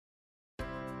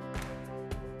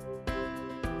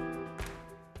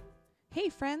Hey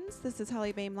friends, this is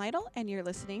Holly Bain Lytle, and you're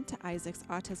listening to Isaac's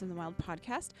Autism in the Wild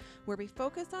podcast, where we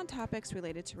focus on topics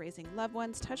related to raising loved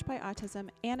ones touched by autism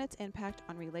and its impact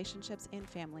on relationships and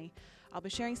family. I'll be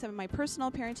sharing some of my personal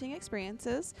parenting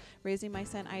experiences, raising my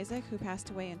son Isaac, who passed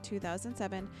away in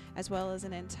 2007, as well as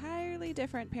an entirely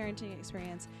different parenting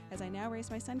experience as I now raise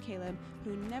my son Caleb,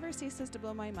 who never ceases to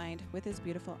blow my mind with his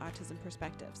beautiful autism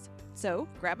perspectives. So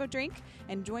grab a drink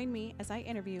and join me as I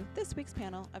interview this week's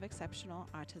panel of exceptional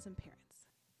autism parents.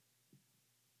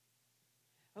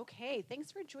 Okay,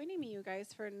 thanks for joining me, you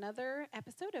guys, for another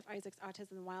episode of Isaac's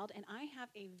Autism in the Wild. And I have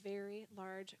a very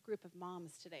large group of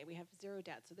moms today. We have 0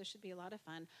 dads, so this should be a lot of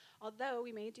fun. Although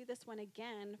we may do this one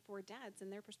again for dads and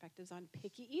their perspectives on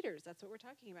picky eaters. That's what we're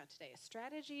talking about today.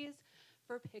 Strategies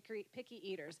for picky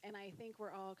eaters. And I think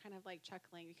we're all kind of like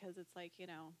chuckling because it's like,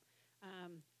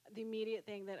 the immediate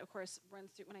thing that, of course,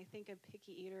 runs through when I think of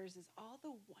picky eaters is all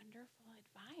the wonderful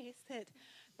advice that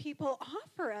people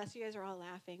offer us. You guys are all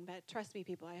laughing, but trust me,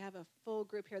 people, I have a full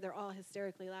group here. They're all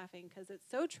hysterically laughing because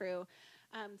it's so true.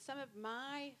 Some of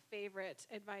my favorite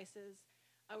advices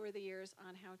over the years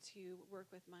on how to work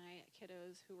with my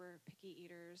kiddos who were picky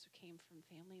eaters came from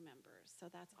family members. So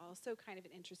that's also kind of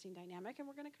an interesting dynamic, and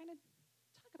we're going to kind of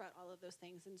talk about all of those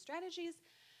things and strategies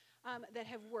that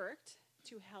have worked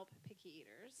to help picky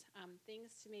eaters, things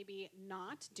to maybe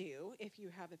not do if you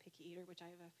have a picky eater, which I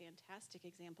have a fantastic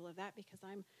example of that because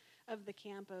I'm of the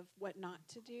camp of what not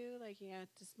to do.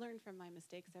 Just learn from my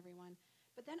mistakes, everyone.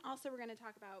 But then also we're going to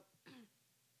talk about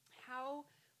how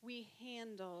we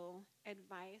handle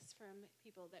advice from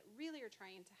people that really are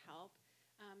trying to help,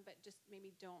 but just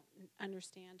maybe don't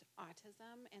understand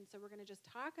autism. And so we're going to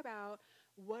just talk about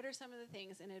what are some of the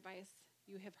things and advice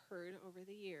you have heard over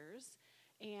the years.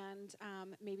 And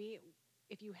maybe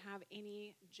if you have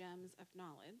any gems of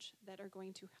knowledge that are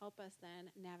going to help us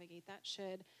then navigate that,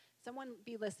 should someone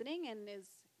be listening and is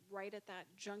right at that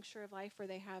juncture of life where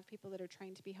they have people that are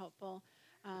trying to be helpful,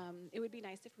 it would be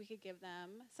nice if we could give them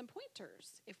some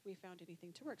pointers if we found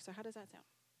anything to work. So how does that sound?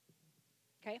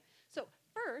 Okay, so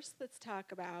first let's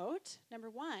talk about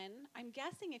number one. I'm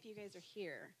guessing if you guys are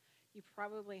here, you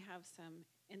probably have some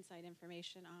inside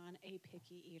information on a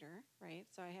picky eater, right?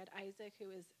 So I had Isaac,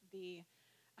 who is the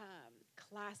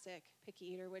classic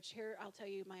picky eater, which here I'll tell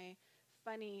you my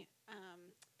funny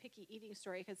picky eating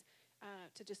story because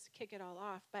to just kick it all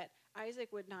off. But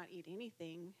Isaac would not eat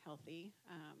anything healthy.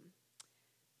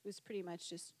 It was pretty much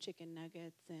just chicken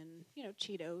nuggets and,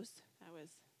 Cheetos. That was,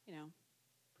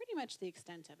 pretty much the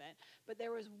extent of it. But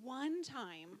there was one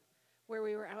time where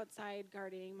we were outside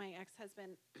gardening. My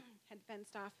ex-husband had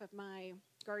fenced off of my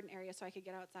garden area so I could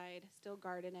get outside, still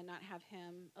garden, and not have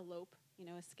him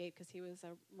escape because he was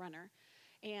a runner.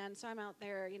 And so I'm out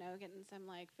there, getting some,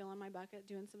 filling my bucket,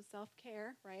 doing some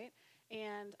self-care, right?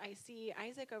 And I see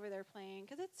Isaac over there playing,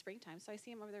 because it's springtime, so I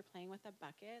see him over there playing with a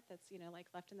bucket that's,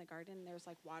 left in the garden. And there's,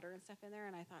 water and stuff in there.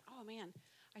 And I thought, oh, man,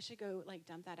 I should go,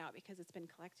 dump that out because it's been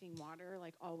collecting water,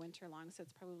 all winter long. So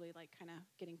it's probably, kind of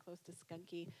getting close to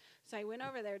skunky. So I went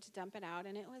over there to dump it out,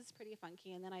 and it was pretty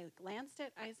funky. And then I glanced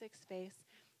at Isaac's face,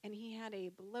 and he had a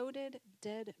bloated,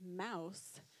 dead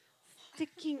mouse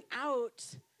sticking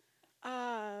out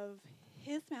of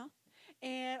his mouth.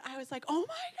 And I was like, oh, my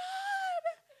God.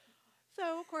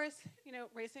 So, of course,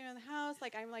 racing around the house,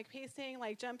 I'm, pacing,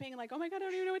 jumping, oh, my God, I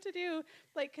don't even know what to do.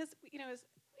 Because, it's,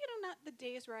 not the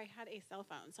days where I had a cell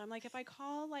phone. So I'm if I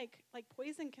call,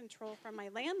 poison control from my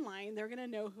landline, they're going to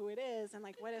know who it is. And,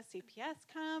 what if CPS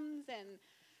comes? And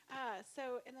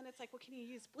and then it's well, can you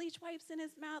use bleach wipes in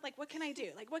his mouth? What can I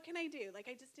do? What can I do?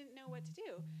 I just didn't know what to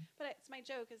do. But it's my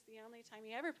joke is the only time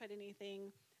he ever put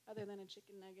anything other than a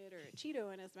chicken nugget or a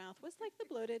Cheeto in his mouth was the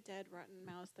bloated, dead, rotten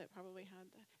mouse that probably had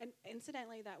and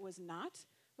incidentally, that was not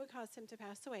what caused him to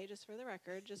pass away, just for the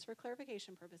record, just for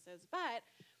clarification purposes. But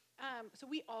so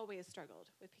we always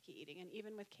struggled with picky eating, and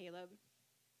even with Caleb,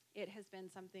 it has been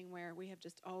something where we have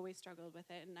just always struggled with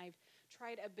it, and I've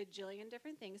tried a bajillion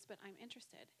different things, but I'm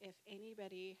interested if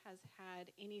anybody has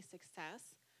had any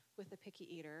success with a picky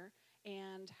eater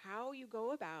and how you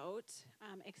go about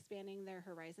expanding their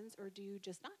horizons, or do you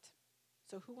just not?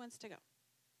 So who wants to go?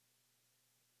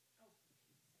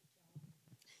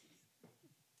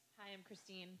 Hi, I'm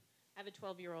Christine. I have a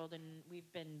 12-year-old, and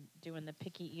we've been doing the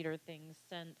picky eater thing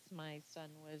since my son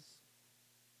was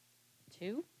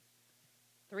 2,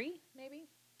 3, maybe.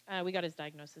 We got his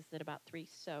diagnosis at about 3,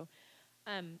 so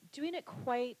doing it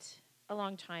quite a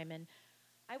long time. And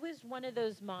I was one of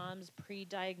those moms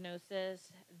pre-diagnosis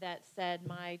that said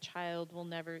my child will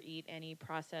never eat any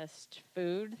processed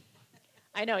food.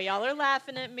 I know y'all are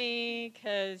laughing at me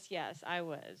because, yes, I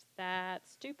was that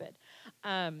stupid.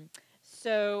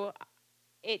 So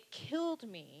it killed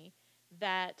me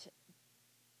that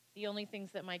the only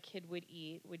things that my kid would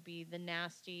eat would be the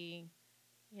nasty,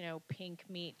 pink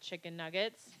meat chicken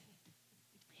nuggets.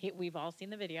 We've all seen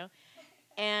the video.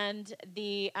 And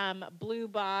the blue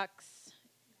box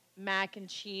mac and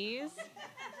cheese.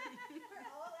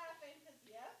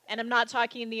 And I'm not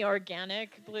talking the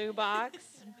organic blue box.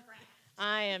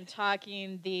 I am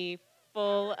talking the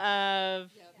full of,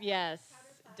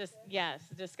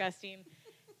 disgusting.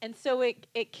 And so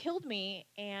it killed me.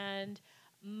 And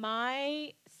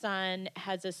my son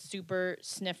has a super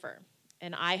sniffer.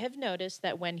 And I have noticed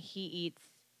that when he eats,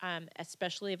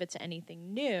 especially if it's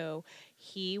anything new,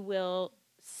 he will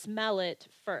smell it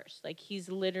first. Like, he's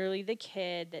literally the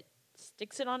kid that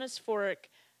sticks it on his fork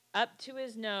up to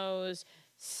his nose,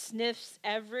 sniffs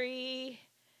every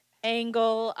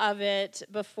angle of it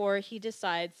before he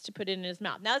decides to put it in his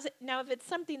mouth. Now if it's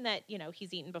something that,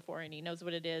 he's eaten before and he knows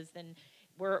what it is, then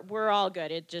we're all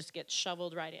good. It just gets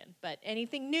shoveled right in. But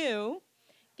anything new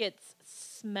gets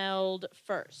smelled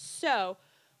first. So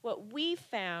what we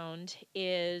found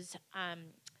is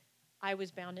I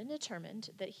was bound and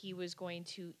determined that he was going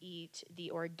to eat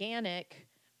the organic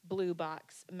blue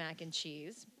box mac and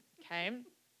cheese, okay?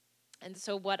 And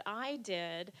so what I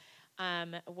did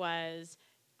was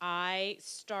I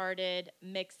started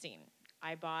mixing.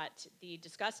 I bought the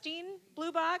disgusting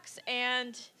blue box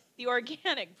and the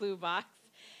organic blue box,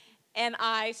 and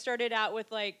I started out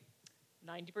with like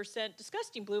 90%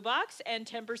 disgusting blue box and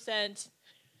 10%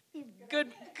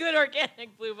 good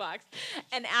organic blue box.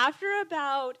 And after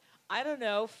about,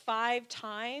 5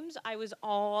 times, I was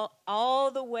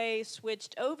all the way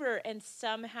switched over, and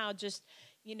somehow just,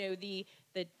 the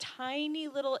tiny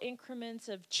little increments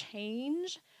of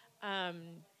change,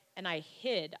 and I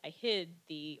hid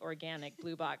the organic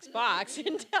blue box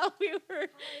until we were,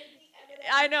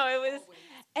 I know, it was,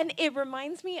 and it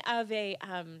reminds me of a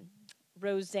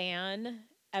Roseanne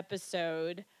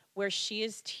episode where she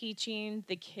is teaching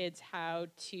the kids how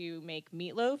to make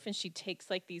meatloaf, and she takes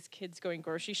like these kids going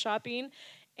grocery shopping,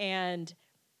 and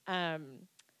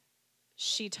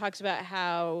she talks about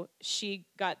how she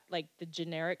got like the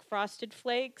generic Frosted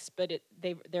Flakes, but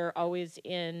they're always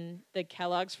in the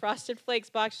Kellogg's Frosted Flakes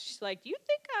box. She's like, "You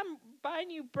think I'm buying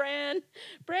you brand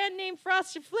name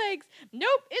Frosted Flakes?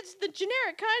 Nope, it's the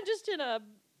generic kind, just in a."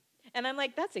 And I'm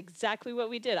like, that's exactly what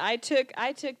we did. I took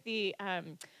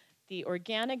the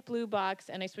organic blue box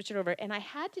and I switched it over. And I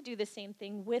had to do the same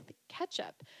thing with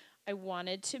ketchup. I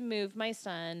wanted to move my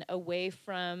son away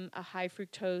from a high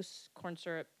fructose corn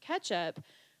syrup ketchup,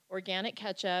 organic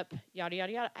ketchup, yada,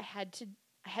 yada, yada. I had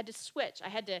to switch. I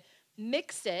had to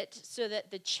mix it so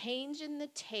that the change in the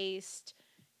taste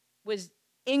was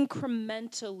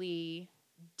incrementally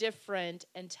different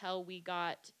until we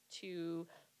got to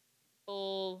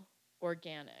full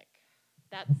organic.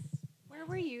 Where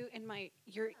were you in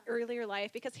your earlier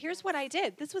life? Because here's what I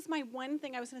did. This was my one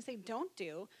thing I was going to say don't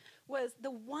do, was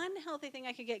the one healthy thing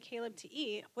I could get Caleb to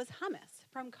eat was hummus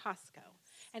from Costco.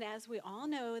 And as we all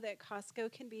know that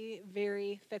Costco can be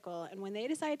very fickle, and when they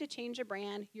decide to change a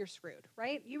brand, you're screwed,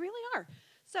 right? You really are.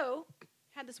 So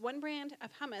had this one brand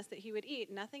of hummus that he would eat,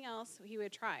 nothing else he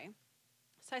would try.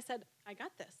 So I said, I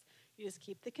got this. You just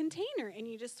keep the container and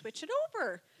you just switch it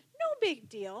over. No big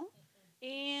deal.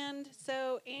 And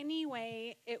so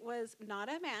anyway, it was not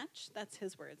a match. That's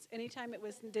his words. Anytime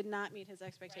did not meet his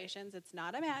expectations, it's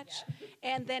not a match. Yeah.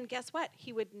 And then guess what?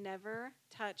 He would never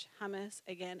touch hummus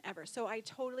again ever. So I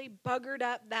totally buggered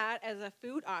up that as a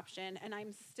food option, and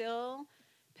I'm still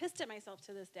pissed at myself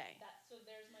to this day. So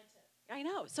there's my tip. I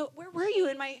know. So where were you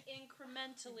in my...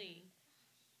 Incrementally.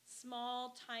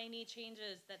 Small, tiny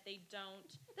changes that they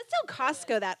don't. Let's tell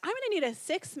Costco that. I'm going to need a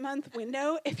 6-month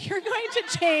window if you're going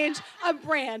to change a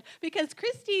brand, because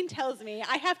Christine tells me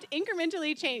I have to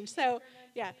incrementally change. So,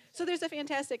 yeah. So there's a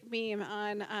fantastic meme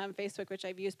on Facebook, which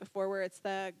I've used before, where it's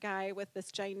the guy with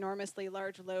this ginormously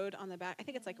large load on the back. I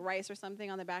think it's like rice or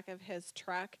something on the back of his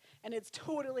truck, and it's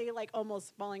totally like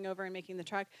almost falling over and making the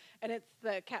truck. And it's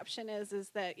the caption is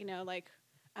that,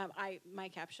 my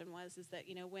caption is that,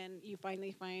 when you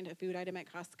finally find a food item at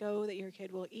Costco that your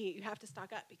kid will eat, you have to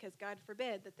stock up, because God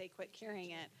forbid that they quit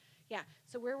carrying it. Yeah.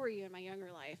 So where were you in my younger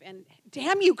life? And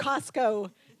damn you,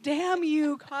 Costco. Damn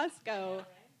you, Costco.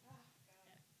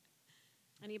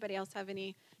 Anybody else have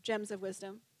any gems of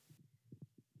wisdom?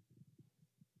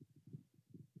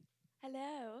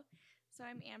 Hello. So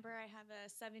I'm Amber. I have a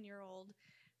 7-year-old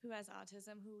who has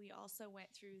autism, who we also went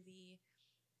through the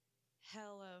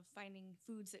hell of finding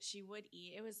foods that she would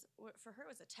eat. For her, it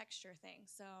was a texture thing.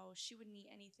 So she wouldn't eat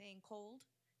anything cold.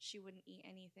 She wouldn't eat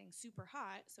anything super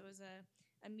hot. So it was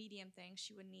a medium thing.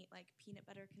 She wouldn't eat like peanut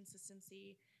butter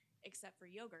consistency. except for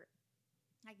yogurt.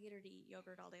 I could get her to eat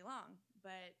yogurt all day long,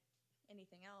 but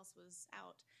anything else was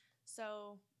out.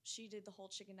 So she did the whole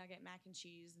chicken nugget, mac and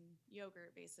cheese, and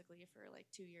yogurt basically for like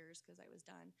 2 years because I was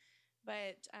done.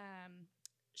 But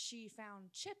she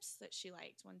found chips that she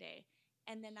liked one day,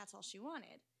 and then that's all she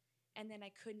wanted. And then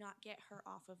I could not get her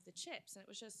off of the chips, and it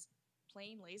was just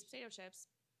plain Lay's potato chips.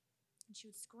 And she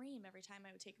would scream every time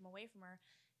I would take them away from her.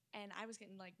 And I was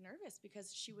getting like nervous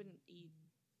because she wouldn't eat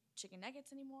chicken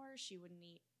nuggets anymore. She wouldn't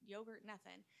eat yogurt,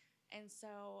 nothing. And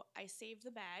so I saved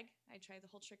the bag. I tried the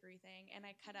whole trickery thing, and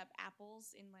I cut up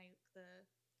apples in like the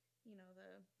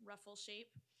ruffle shape,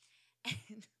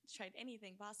 and tried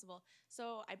anything possible.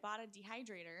 So I bought a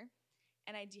dehydrator,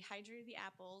 and I dehydrated the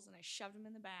apples, and I shoved them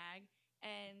in the bag,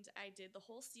 and I did the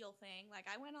whole seal thing. Like,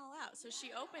 I went all out. So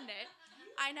she opened it.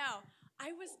 I know.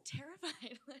 I was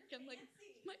terrified. I'm like,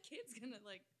 my kid's gonna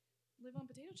like live on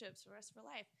potato chips for the rest of her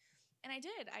life. And I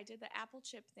did. I did the apple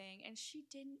chip thing, and she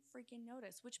didn't freaking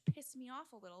notice, which pissed me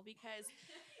off a little because,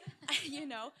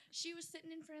 she was sitting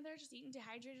in front of there just eating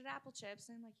dehydrated apple chips,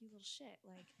 and I'm like, you little shit.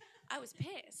 Like, I was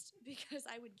pissed because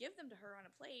I would give them to her on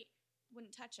a plate,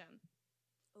 wouldn't touch them.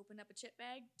 Open up a chip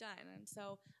bag, done. And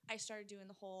so I started doing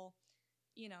the whole,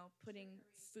 putting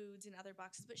foods in other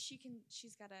boxes. But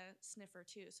she's got a sniffer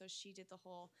too, so she did the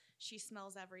whole, she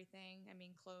smells everything. I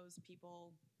mean, clothes,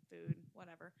 people, food,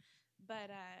 whatever.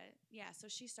 But so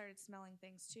she started smelling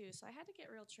things too. So I had to get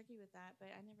real tricky with that, but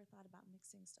I never thought about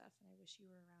mixing stuff, and I wish you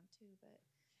were around too. But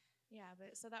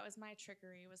so that was my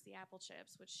trickery, was the apple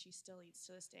chips, which she still eats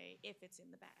to this day if it's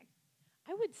in the bag.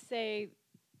 I would say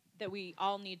that we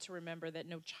all need to remember that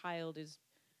no child is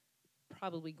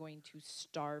probably going to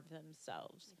starve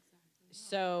themselves. Exactly.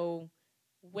 So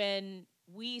when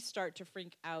we start to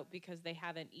freak out because they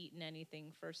haven't eaten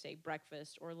anything for, say,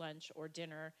 breakfast or lunch or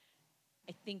dinner,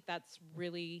 I think that's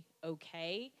really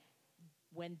okay.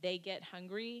 When they get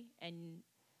hungry, and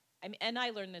I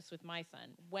learned this with my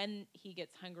son, when he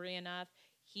gets hungry enough,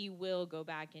 he will go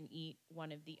back and eat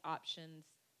one of the options,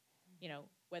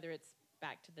 whether it's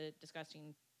back to the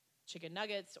disgusting chicken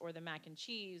nuggets or the mac and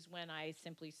cheese, when I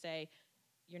simply say,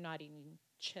 you're not eating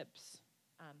chips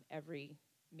every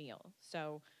meal.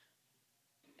 So,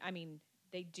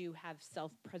 they do have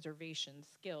self-preservation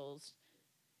skills,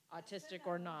 autistic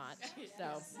or not.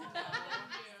 So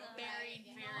Very,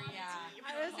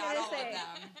 I was going to say,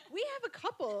 we have a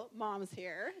couple moms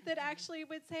here that actually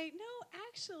would say, no,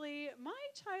 actually, my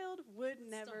child would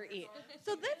never eat.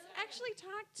 So let's actually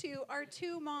talk to our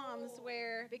two moms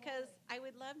because I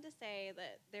would love to say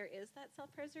that there is that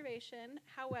self-preservation.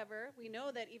 However, we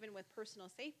know that even with personal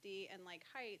safety and like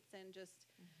heights and just,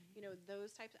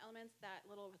 those types of elements, that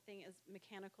little thing is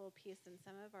mechanical piece, and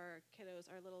some of our kiddos,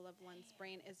 our little loved ones'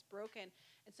 brain is broken.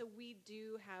 And so we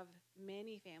do have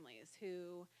many families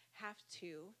who have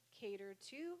to cater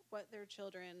to what their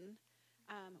children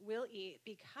will eat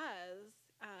because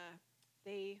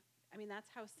that's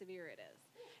how severe it is.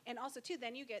 And also, too,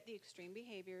 then you get the extreme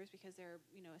behaviors because they're,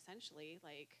 essentially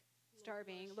like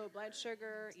starving, low blood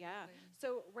sugar. Yeah.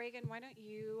 So, Reagan, why don't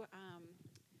you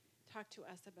talk to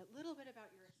us a little bit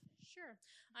about your... Sure.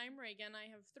 I'm Reagan. I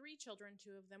have 3 children,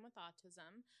 2 of them with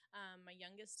autism. My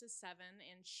youngest is 7,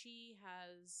 and she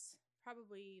has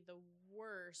probably the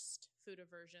worst food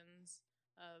aversions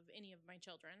of any of my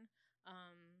children.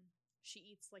 She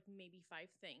eats like maybe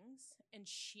 5 things, and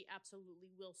she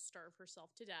absolutely will starve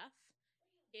herself to death.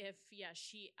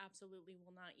 She absolutely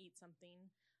will not eat something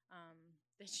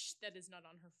that is not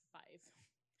on her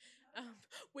 5,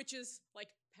 which is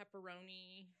like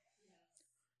pepperoni,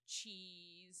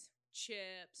 cheese,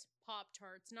 chips,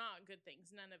 Pop-Tarts, not good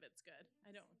things. None of it's good.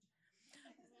 I don't,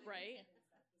 right?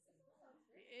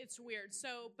 It's weird.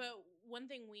 So, but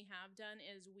one thing we have done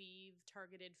is we've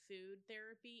targeted food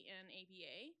therapy and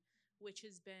ABA, which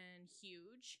has been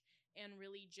huge, and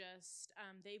really just,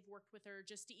 they've worked with her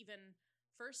just to even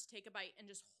first take a bite and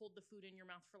just hold the food in your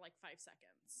mouth for like 5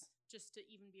 seconds, just to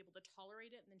even be able to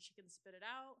tolerate it, and then she can spit it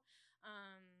out.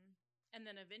 And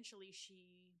then eventually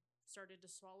she started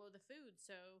to swallow the food.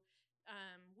 So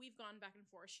we've gone back and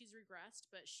forth. She's regressed,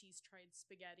 but she's tried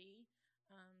spaghetti.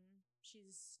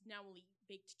 She's now will eat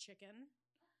baked chicken.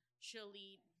 She'll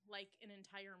eat like an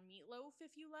entire meatloaf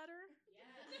if you let her.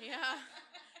 Yeah.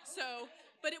 So,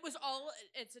 but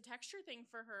it's a texture thing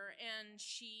for her. And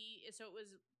so it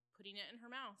was putting it in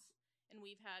her mouth. And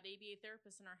we've had ABA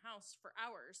therapists in our house for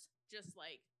hours, just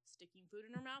like sticking food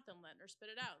in her mouth and letting her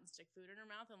spit it out, and stick food in her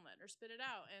mouth and letting her spit it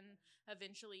out. And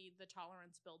eventually the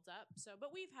tolerance builds up. So,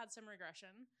 but we've had some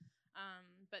regression.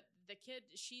 But the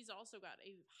kid, she's also got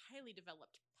a highly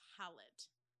developed palate.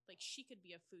 Like, she could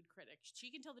be a food critic. She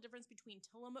can tell the difference between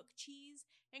Tillamook cheese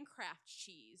and Kraft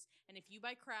cheese. And if you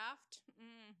buy Kraft,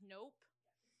 nope.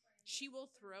 She will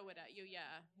throw it at you.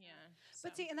 Yeah, yeah.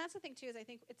 But see, and that's the thing too, is I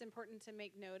think it's important to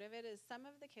make note of it, is some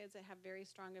of the kids that have very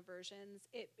strong aversions,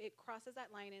 it crosses that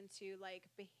line into like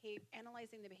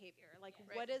analyzing the behavior. Like,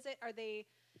 Yeah. what is it? Are they,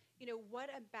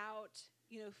 what about,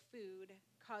 food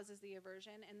causes the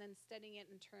aversion, and then studying it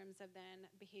in terms of then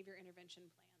behavior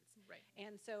intervention plans. Right.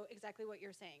 And so exactly what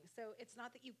you're saying. So it's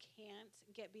not that you can't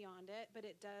get beyond it, but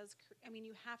it does,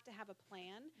 you have to have a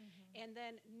plan, and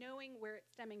then knowing where it's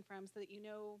stemming from so that you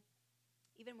know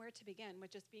even where to begin with,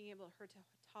 just being able her to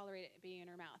tolerate it being in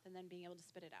her mouth and then being able to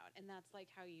spit it out. And that's like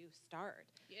how you start.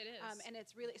 It is. And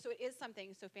it's really, so it is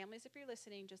something. So families, if you're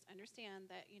listening, just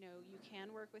understand that, you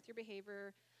can work with your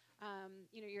behavior,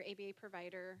 your ABA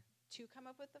provider to come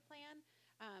up with the plan.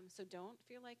 So don't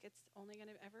feel like it's only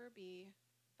going to ever be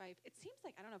 5. It seems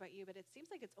like, I don't know about you, but it seems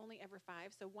like it's only ever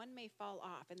 5. So one may fall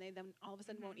off and they then all of a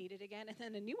sudden won't eat it again. And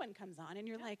then a new one comes on and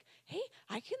you're like, hey,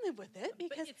 I can live with it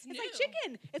because it's like new.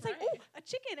 chicken. It's like, oh, Right. a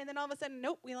chicken. And then all of a sudden,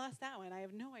 nope, we lost that one. I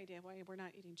have no idea why we're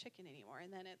not eating chicken anymore.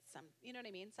 And then it's you know what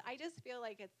I mean? So I just feel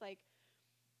like it's like,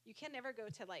 you can never go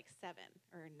to like 7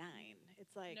 or 9.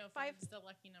 It's like no, 5. 5's the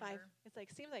lucky number. 5. It's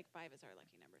like, seems like 5 is our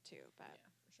lucky number too. But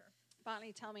Yeah, for sure.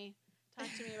 Bonnie, talk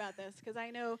to me about this, because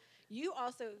I know you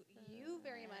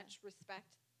very much respect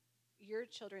your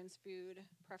children's food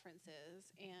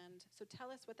preferences, and so tell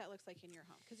us what that looks like in your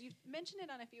home, because you've mentioned it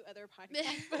on a few other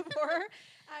podcasts before,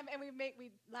 and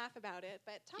we laugh about it,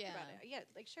 but talk about it. Yeah,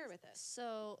 like share with us.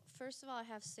 So first of all, I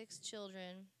have 6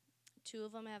 children. 2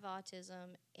 of them have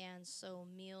autism, and so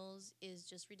meals is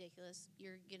just ridiculous.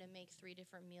 You're gonna make 3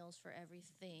 different meals for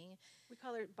everything. We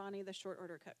call her Bonnie the short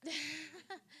order cook.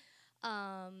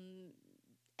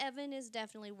 Evan is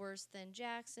definitely worse than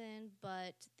Jackson,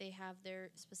 but they have their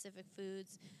specific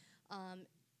foods.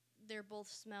 They're both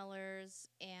smellers,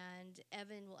 and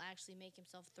Evan will actually make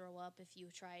himself throw up if you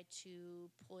try to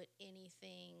put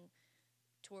anything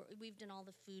toward. We've done all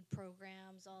the food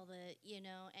programs,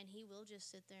 and he will just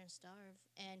sit there and starve.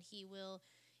 And he will,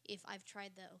 if I've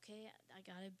tried I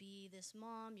gotta be this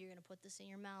mom, you're gonna put this in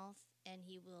your mouth, and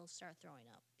he will start throwing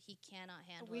up. He cannot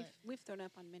handle it. We've thrown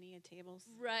up on many tables.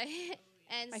 Right.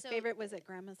 And My so, favorite was at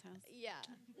Grandma's house, yeah.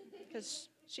 because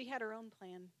she had her own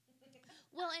plan.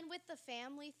 Well, and with the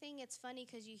family thing, it's funny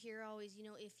because you hear always,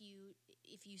 if you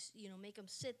make them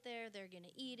sit there, they're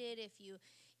gonna eat it. If you,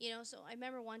 So I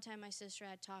remember one time my sister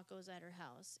had tacos at her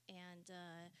house, and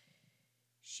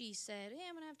she said, "Hey,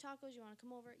 I'm gonna have tacos. You want to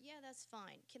come over?" "Yeah, that's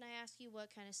fine. Can I ask you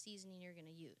what kind of seasoning you're gonna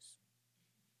use?"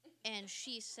 And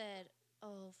she said,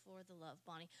 "Oh, for the love,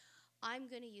 Bonnie, I'm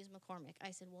gonna use McCormick."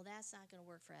 I said, "Well, that's not gonna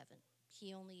work for Evan.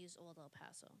 He only used Old El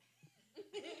Paso."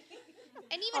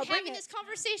 And even having this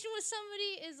conversation with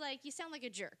somebody is like, you sound like a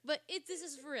jerk. But this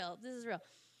is real. This is real.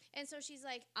 And so she's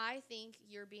like, "I think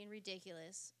you're being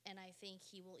ridiculous, and I think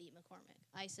he will eat McCormick."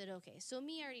 I said, "Okay." So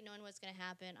me already knowing what's going to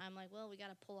happen, I'm like, well, we got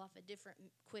to pull off a different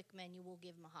quick menu. We'll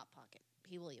give him a Hot Pocket.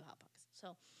 He will eat Hot Pockets.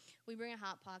 So we bring a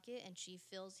Hot Pocket, and she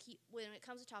when it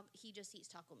comes to taco, he just eats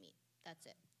taco meat. That's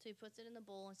it. So he puts it in the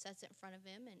bowl and sets it in front of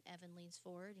him, and Evan leans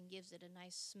forward and gives it a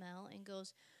nice smell and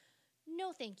goes,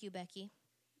 "No, thank you, Becky,"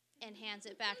 and hands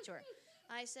it back to her.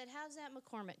 I said, "How's that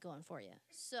McCormick going for you?"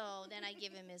 So then I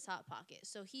give him his Hot Pocket.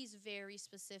 So he's very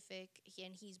specific,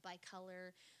 and he's by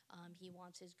color. He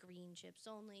wants his green chips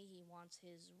only. He wants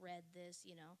his red this,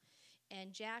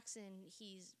 And Jackson,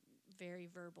 he's very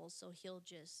verbal, so he'll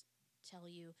just tell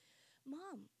you,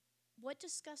 "Mom, what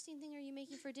disgusting thing are you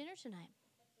making for dinner tonight?"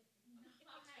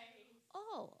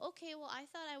 "Oh, okay, well, I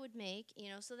thought I would make,"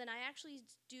 So then I actually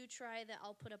do try that.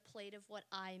 I'll put a plate of what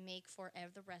I make for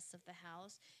the rest of the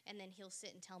house, and then he'll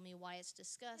sit and tell me why it's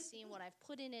disgusting, what I've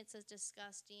put in it says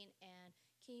disgusting, and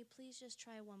 "Can you please just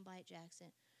try one bite,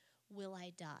 Jackson? Will I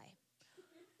die?"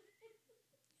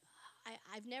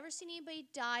 I've never seen anybody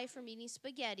die from eating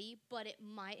spaghetti, but it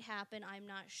might happen. I'm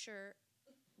not sure.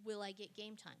 Will I get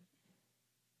game time?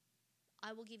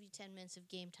 "I will give you 10 minutes of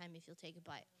game time if you'll take a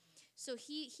bite." So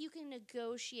you can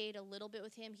negotiate a little bit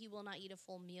with him. He will not eat a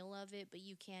full meal of it, but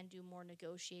you can do more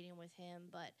negotiating with him.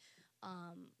 But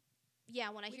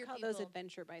when I hear call people, those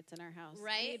adventure bites in our house.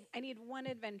 Right? I need one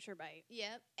adventure bite.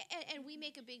 Yep. And we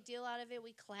make a big deal out of it.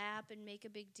 We clap and make a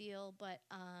big deal. But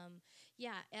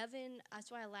Evan,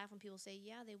 that's why I laugh when people say,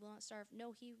 "Yeah, they will not starve."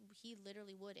 No, he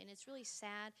literally would. And it's really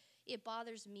sad. It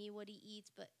bothers me what he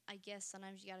eats, but I guess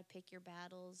sometimes you got to pick your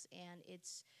battles, and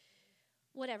it's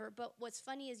whatever. But what's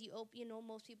funny is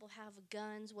most people have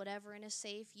guns, whatever, in a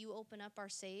safe. You open up our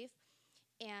safe,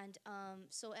 and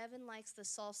so Evan likes the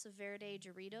salsa verde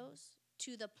Doritos.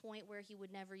 to the point where he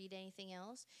would never eat anything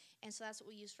else. And so that's what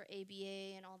we use for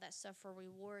ABA and all that stuff for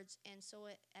rewards. And so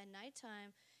at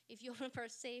nighttime, if you open up our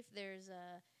safe, there's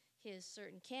his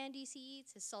certain candies he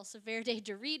eats, his salsa verde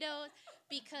Doritos,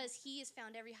 because he has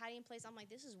found every hiding place. I'm like,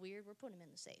 this is weird. We're putting him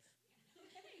in the safe.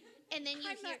 And then you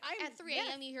at 3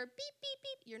 a.m. you hear beep, beep,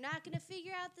 beep. You're not going to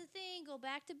figure out the thing. Go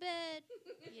back to bed.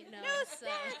 You know, No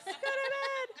snacks. Go to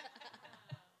bed.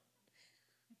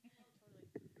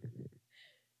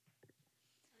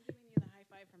 I'm giving you the high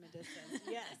five from a distance.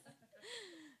 Yes.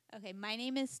 Okay, my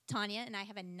name is Tanya, and I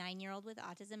have a 9-year-old with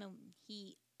autism, and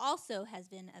he also has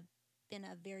been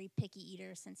a very picky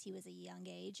eater since he was a young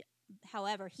age.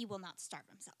 However, he will not starve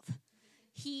himself.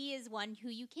 He is one who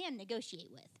you can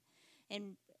negotiate with.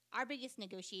 And our biggest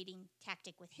negotiating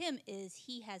tactic with him is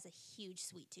he has a huge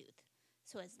sweet tooth.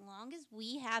 So as long as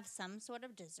we have some sort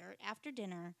of dessert after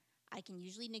dinner, I can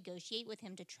usually negotiate with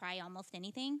him to try almost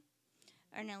anything,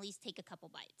 or at least take a couple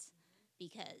bites,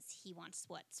 because he wants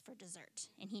what's for dessert.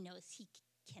 And he knows he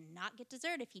cannot get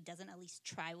dessert if he doesn't at least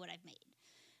try what I've made.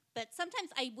 But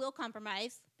sometimes I will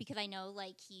compromise because I know,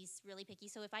 like, he's really picky.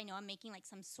 So if I know I'm making, like,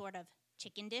 some sort of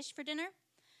chicken dish for dinner,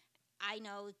 I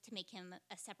know to make him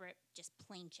a separate, just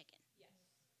plain chicken. Yes.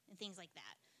 And things like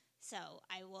that. So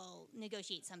I will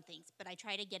negotiate some things, but I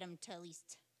try to get him to at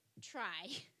least try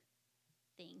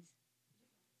things.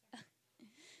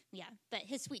 Yeah, but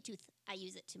his sweet tooth, I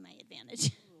use it to my advantage.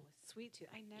 Ooh, sweet tooth.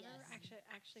 I never Yes.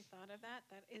 actually thought of that.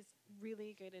 That is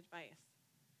really good advice.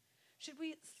 Should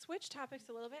we switch topics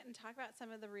a little bit and talk about some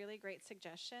of the really great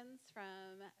suggestions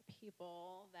from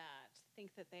people that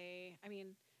think that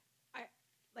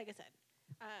like I said,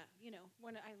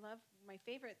 when I love my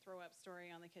favorite throw up story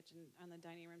on the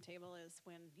dining room table is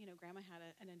when, Grandma had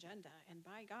an agenda, and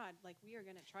by God, like, we are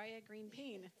going to try a green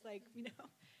bean. It's like,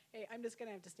 hey, I'm just going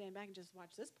to have to stand back and just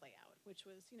watch this play out, which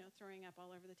was, throwing up all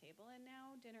over the table, and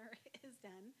now dinner is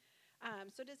done.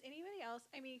 So does anybody else,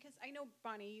 because I know,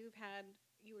 Bonnie,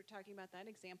 you were talking about that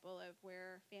example of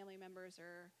where family members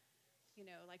are,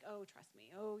 like, oh, trust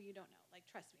me. Oh, you don't know. Like,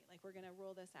 trust me. Like, we're going to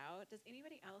roll this out. Does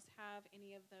anybody else have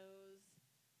any of those?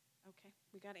 Okay,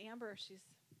 we got Amber.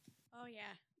 Oh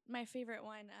yeah, my favorite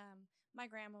one. My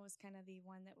grandma was kind of the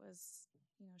one that was,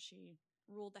 she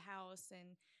ruled the house,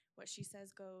 and what she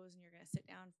says goes, and you're gonna sit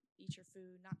down, eat your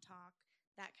food, not talk,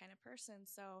 that kind of person.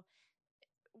 So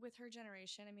with her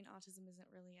generation, autism isn't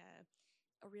really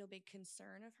a real big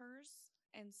concern of hers.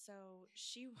 And so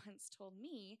she once told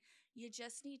me, you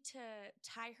just need to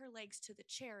tie her legs to the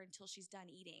chair until she's done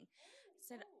eating. I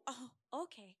said, oh,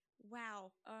 okay. Wow,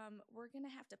 we're going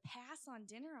to have to pass on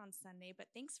dinner on Sunday,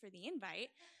 but thanks for the invite.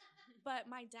 But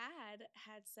my dad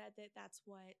had said that that's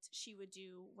what she would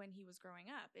do when he was growing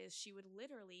up, is she would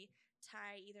literally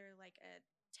tie either like a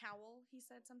towel, he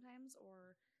said sometimes,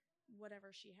 or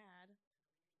whatever she had,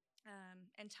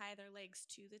 and tie their legs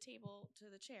to the table, to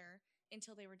the chair,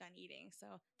 until they were done eating.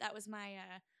 So that was my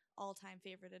all-time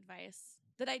favorite advice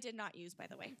that I did not use, by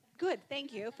the way. Good,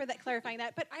 thank you for clarifying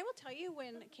that. But I will tell you,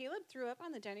 when Caleb threw up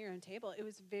on the dining room table, it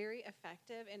was very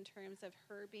effective in terms of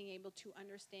her being able to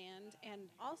understand, and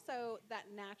also that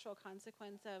natural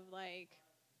consequence of like,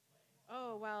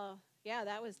 oh, well, yeah,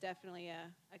 that was definitely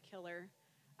a killer.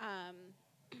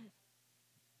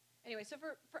 Anyway, so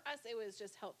for us, it was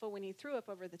just helpful when he threw up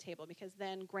over the table, because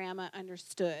then Grandma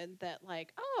understood that,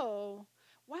 like, oh,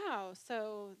 wow,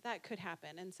 so that could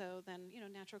happen. And so then,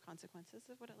 natural consequences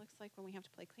of what it looks like when we have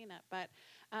to play cleanup. But,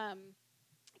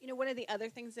 one of the other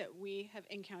things that we have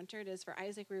encountered is for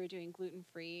Isaac, we were doing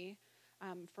gluten-free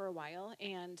for a while.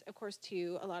 And, of course,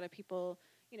 too, a lot of people,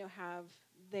 have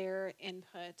their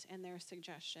input and their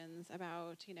suggestions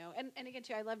about, and again,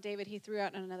 too, I love David. He threw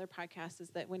out on another podcast is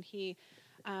that when he,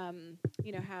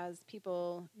 has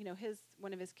people,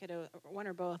 one of his kiddos, one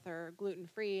or both are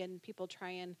gluten-free, and people try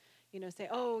and, say,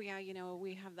 oh, yeah,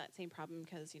 we have that same problem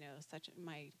because,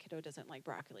 my kiddo doesn't like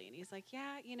broccoli. And he's like,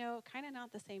 yeah, kind of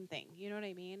not the same thing. You know what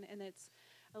I mean? And it's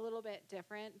a little bit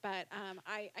different. But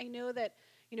I know that,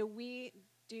 we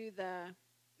do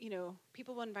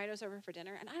people will invite us over for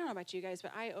dinner. And I don't know about you guys,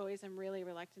 but I always am really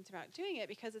reluctant about doing it,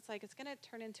 because it's like it's going to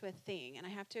turn into a thing, and I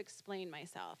have to explain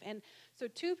myself. And so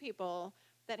two people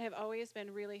that have always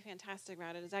been really fantastic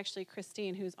about it is actually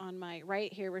Christine, who's on my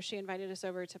right here, where she invited us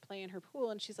over to play in her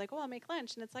pool, and she's like, oh, I'll make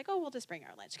lunch. And it's like, oh, we'll just bring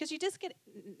our lunch. Because you just get,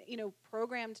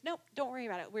 programmed, nope, don't worry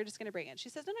about it. We're just going to bring it. She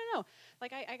says, no.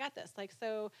 Like, I got this. Like,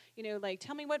 so,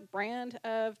 tell me what brand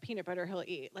of peanut butter he'll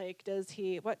eat. Like,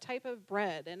 what type of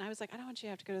bread? And I was like, I don't want you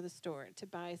to have to go to the store to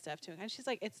buy stuff to him. And she's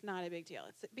like, it's not a big deal.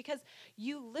 It's because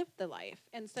you lived the life.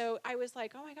 And so I was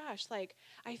like, oh my gosh, like,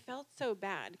 I felt so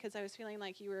bad because I was feeling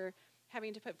like you were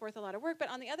having to put forth a lot of work. But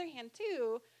on the other hand,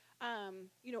 too,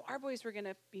 our boys were going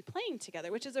to be playing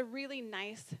together, which is a really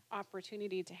nice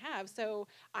opportunity to have. So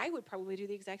I would probably do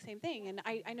the exact same thing. And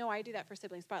I know I do that for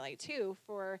Sibling Spotlight too.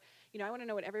 I want to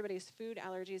know what everybody's food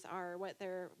allergies are, what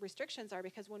their restrictions are,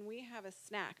 because when we have a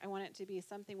snack, I want it to be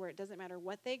something where it doesn't matter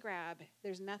what they grab.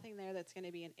 There's nothing there that's going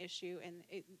to be an issue, and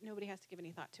nobody has to give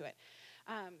any thought to it.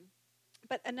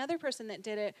 But another person that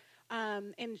did it,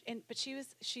 but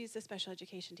she's a special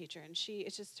education teacher, and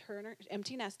it's just her and her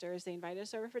empty nesters. They invited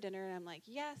us over for dinner, and I'm like,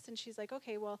 yes. And she's like,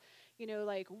 okay, well,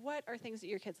 what are things that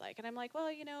your kids like? And I'm like, well,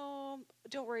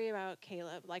 don't worry about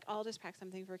Caleb. Like, I'll just pack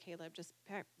something for Caleb. Just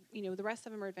pack, the rest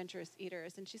of them are adventurous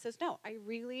eaters. And she says, no, I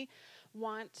really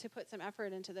want to put some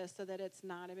effort into this so that it's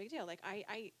not a big deal. Like,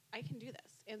 I can do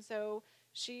this. And so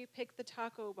she picked the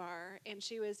taco bar, and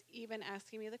she was even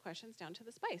asking me the questions down to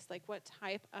the spice, like what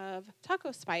type of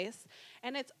taco spice.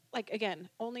 And it's like, again,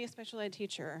 only a special ed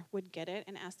teacher would get it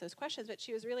and ask those questions, but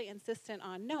she was really insistent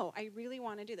on, no, I really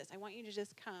want to do this. I want you to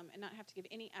just come and not have to give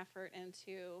any effort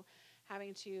into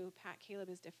having to pack Caleb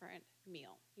his different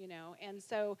meal, And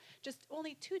so just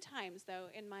only 2 times, though,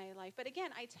 in my life. But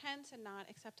again, I tend to not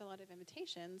accept a lot of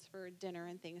invitations for dinner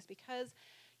and things because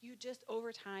you just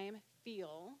over time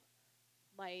feel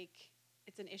like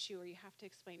it's an issue where you have to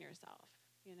explain yourself,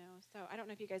 So I don't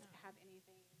know if you guys have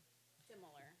anything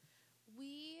similar.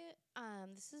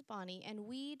 This is Bonnie, and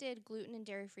we did gluten and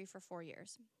dairy free for 4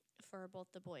 years for both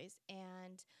the boys,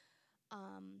 and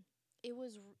it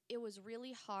was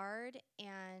really hard,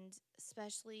 and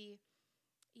especially,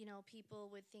 people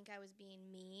would think I was being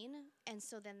mean, and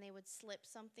so then they would slip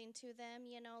something to them,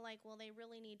 like, well, they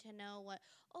really need to know what.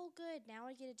 Oh, good, now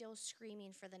I get to deal with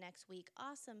screaming for the next week.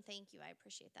 Awesome, thank you, I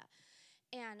appreciate that.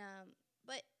 And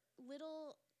but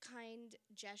little kind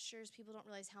gestures, people don't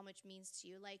realize how much means to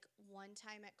you. Like one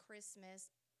time at Christmas,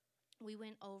 we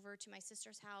went over to my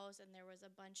sister's house, and there was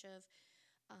a bunch of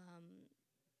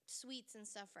sweets and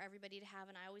stuff for everybody to have,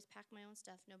 and I always pack my own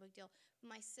stuff, no big deal.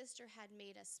 My sister had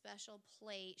made a special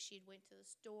plate. She'd went to the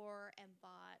store and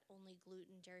bought only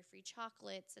gluten, dairy-free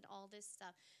chocolates and all this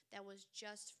stuff that was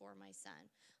just for my son.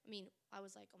 I mean, I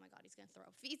was like, oh my God, he's gonna throw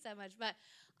up if he eats that much. But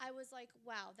I was like,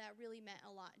 wow, that really meant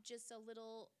a lot. Just a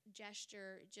little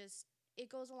gesture, it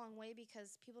goes a long way,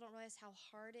 because people don't realize how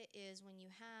hard it is when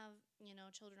you have,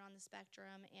 children on the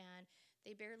spectrum and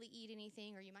they barely eat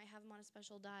anything, or you might have them on a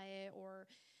special diet, or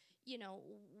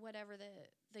whatever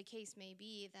the case may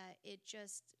be, that it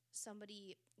just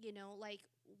somebody, like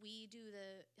we do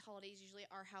the holidays usually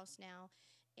at our house now,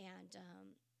 and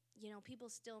people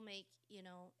still make,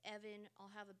 Evan,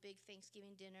 I'll have a big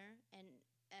Thanksgiving dinner, and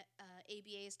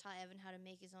ABA has taught Evan how to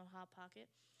make his own Hot Pocket.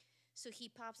 So he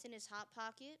pops in his Hot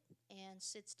Pocket and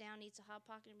sits down, eats a Hot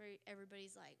Pocket, and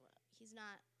everybody's like, well, he's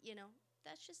not,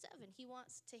 that's just Evan. He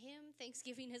wants, to him,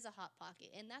 Thanksgiving is a Hot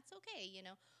Pocket, and that's okay,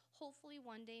 Hopefully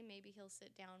one day maybe he'll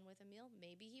sit down with a meal.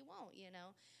 Maybe he won't,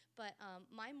 But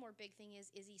my more big thing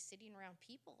is he sitting around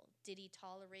people? Did he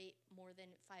tolerate more than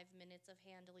 5 minutes of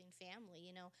handling family?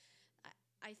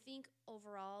 I think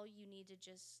overall you need to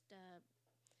just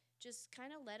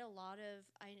kind of let a lot of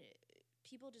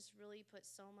people just really put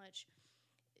so much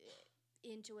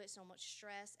into it, so much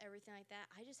stress, everything like that.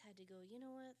 I just had to go, you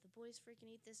know what? The boys freaking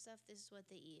eat this stuff. This is what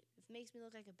they eat. If it makes me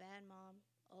look like a bad mom,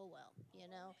 oh well,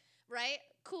 Right?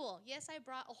 Cool. Yes, I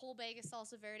brought a whole bag of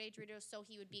salsa verde Doritos so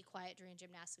he would be quiet during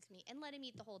gymnastics meet and let him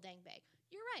eat the whole dang bag.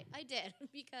 You're right, I did,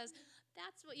 because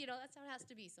that's what, that's how it has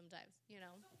to be sometimes, So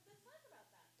let's talk about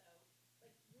that, though.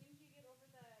 Like, when do you get over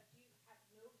do you have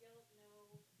no guilt,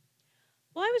 no...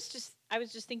 Well, I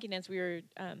was just thinking as we were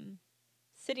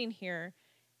sitting here,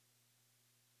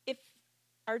 if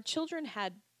our children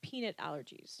had peanut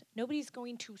allergies, nobody's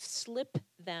going to slip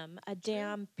them a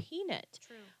damn peanut.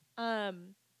 True.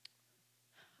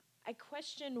 I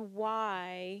question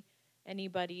why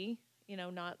anybody,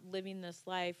 not living this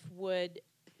life would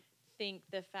think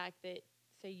the fact that,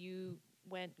 say, you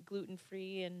went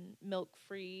gluten-free and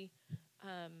milk-free,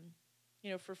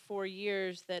 for 4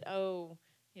 years, that,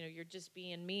 you're just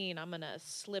being mean. I'm going to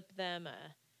slip them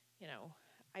a,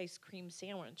 ice cream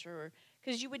sandwich, or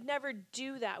because you would never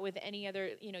do that with any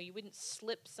other, you wouldn't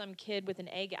slip some kid with an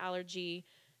egg allergy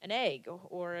an egg,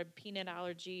 or a peanut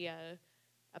allergy a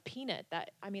peanut.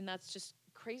 That's just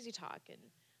crazy talk. And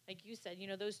like you said,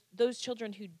 those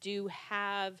children who do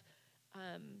have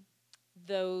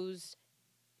those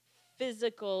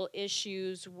physical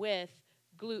issues with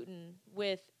gluten,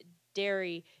 with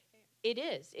dairy, it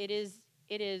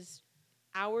is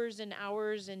hours and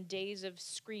hours and days of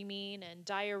screaming and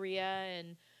diarrhea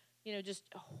and just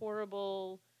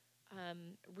horrible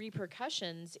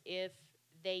repercussions if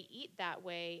they eat that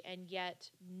way, and yet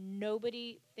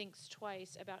nobody thinks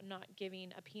twice about not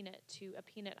giving a peanut to a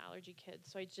peanut allergy kid.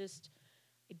 So I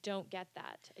don't get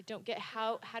that. I don't get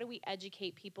how do we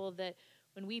educate people that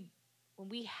when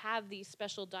we have these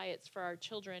special diets for our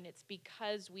children, it's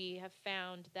because we have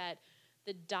found that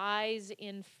the dyes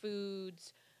in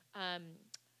foods,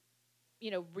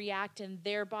 react in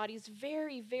their bodies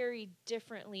very, very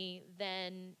differently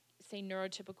than, say,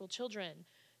 neurotypical children.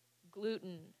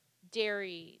 Gluten,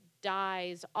 dairy,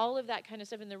 dyes, all of that kind of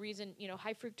stuff. And the reason,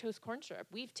 high fructose corn syrup,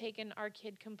 we've taken our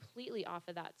kid completely off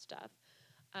of that stuff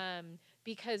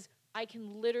because I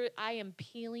am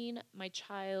peeling my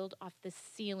child off the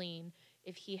ceiling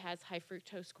if he has high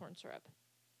fructose corn syrup.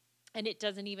 And it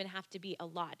doesn't even have to be a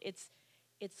lot. It's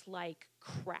like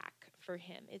crack for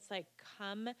him. It's like,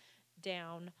 come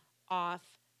down off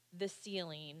the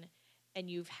ceiling, and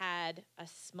you've had a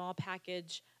small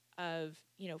package of,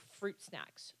 fruit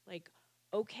snacks. Like,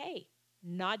 okay,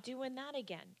 not doing that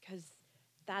again, because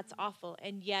that's awful.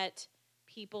 And yet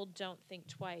people don't think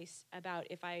twice about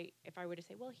if I were to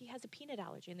say, well, he has a peanut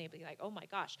allergy, and they'd be like, oh my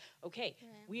gosh, okay,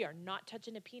 we are not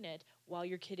touching a peanut while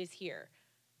your kid is here.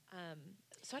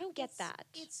 So I don't get that.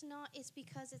 It's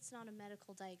because it's not a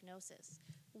medical diagnosis.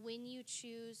 When you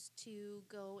choose to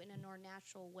go in a more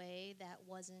natural way that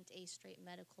wasn't a straight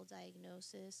medical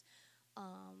diagnosis,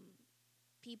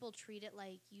 people treat it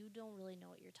like you don't really know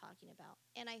what you're talking about.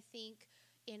 And I think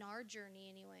in our journey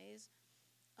anyways,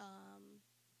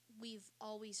 we've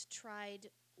always tried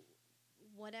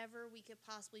whatever we could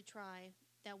possibly try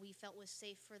that we felt was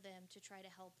safe for them to try to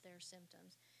help their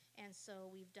symptoms. And so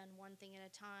we've done one thing at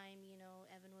a time.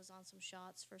 Evan was on some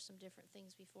shots for some different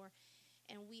things before.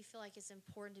 And we feel like it's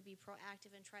important to be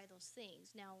proactive and try those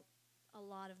things. Now, a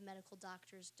lot of medical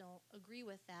doctors don't agree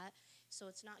with that, so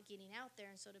it's not getting out there.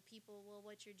 And so to people, well,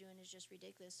 what you're doing is just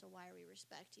ridiculous, so why are we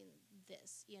respecting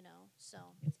this, So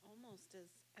it's almost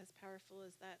as powerful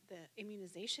as the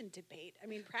immunization debate. I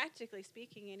mean, practically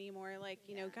speaking anymore, like,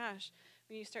 gosh,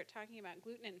 when you start talking about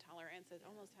gluten intolerance, it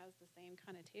almost has the same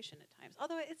connotation at times,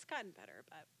 although it's gotten better,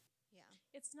 but.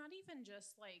 It's not even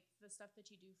just like the stuff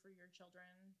that you do for your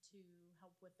children to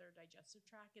help with their digestive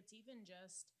tract. It's even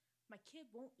just, my kid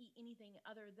won't eat anything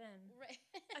other than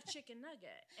a chicken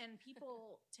nugget. And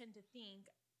people tend to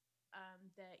think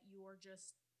that you're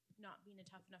just not being a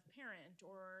tough enough parent,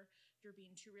 or you're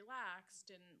being too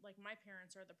relaxed. And like, my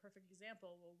parents are the perfect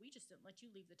example. Well, we just didn't let you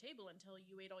leave the table until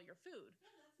you ate all your food.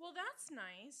 Well, that's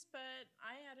nice, but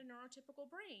I had a neurotypical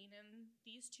brain, and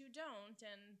these two don't,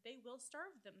 and they will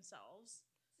starve themselves.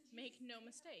 Make no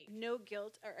mistake. No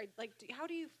guilt, or like, how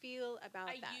do you feel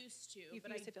about that? I used to, but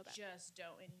I just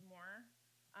don't anymore.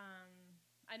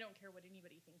 I don't care what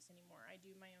anybody thinks anymore. I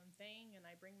do my own thing, and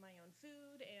I bring my own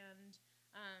food, and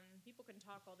people can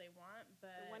talk all they want,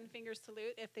 but the one finger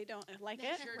salute if they don't like they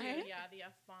it. Sure right? do. Yeah, the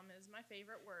F-bomb is my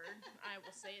favorite word. I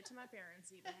will say it to my parents,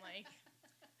 even like.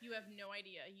 You have no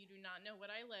idea. You do not know what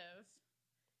I live,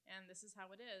 and this is how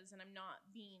it is. And I'm not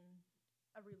being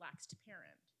a relaxed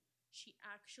parent. She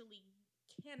actually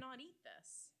cannot eat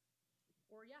this.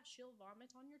 Or, yeah, she'll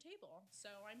vomit on your table.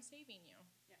 So I'm saving you.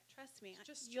 Yeah, trust me.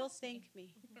 You'll thank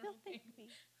me. You'll thank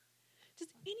me. Does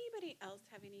anybody else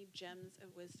have any gems of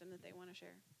wisdom that they want to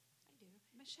share? I do.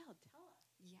 Michelle, tell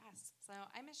us. Yes. So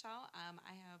I'm Michelle.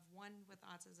 I have one with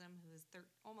autism who is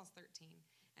almost 13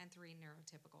 and 3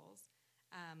 neurotypicals.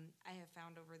 I have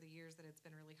found over the years that it's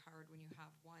been really hard when you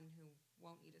have one who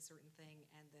won't eat a certain thing,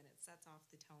 and then it sets off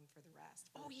the tone for the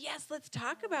rest. Oh, yes, let's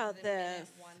talk about the this.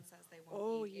 minute one says they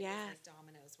won't eat, yes. It's like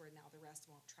dominoes, where now the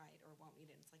rest won't try it or won't eat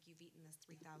it. It's like, you've eaten this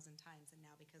 3,000 times, and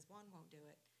now because one won't do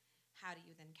it, how do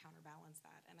you then counterbalance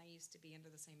that? And I used to be under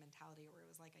the same mentality where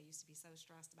it was like, I used to be so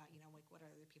stressed about, like, what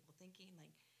are other people thinking?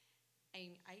 Like,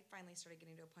 I finally started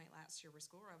getting to a point last year with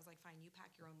school where I was like, fine, you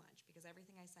pack your own lunch, because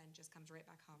everything I send just comes right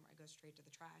back home, or I go straight to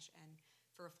the trash. And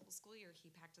for a full school year, he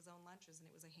packed his own lunches, and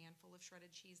it was a handful of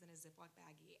shredded cheese in a Ziploc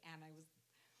baggie. And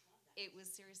it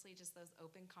was seriously just those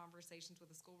open conversations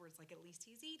with the school where it's like, at least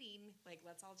he's eating. Like,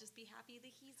 let's all just be happy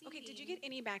that he's eating. Okay, did you get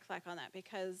any backflack on that?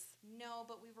 Because no,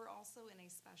 but we were also in a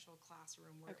special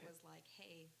classroom where Okay. it was like,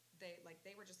 hey,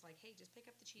 they were just like, hey, just pick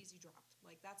up the cheese you dropped.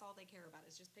 Like, that's all they care about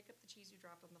is just pick up the cheese you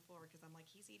dropped on the floor. Because I'm like,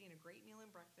 he's eating a great meal in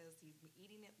breakfast. He's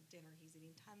eating at dinner. He's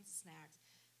eating tons of snacks.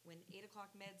 When 8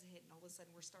 o'clock meds hit and all of a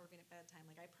sudden we're starving at bedtime,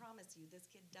 like, I promise you, this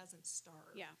kid doesn't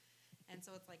starve. Yeah. And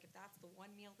so it's like if that's the one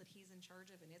meal that he's in charge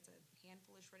of and it's a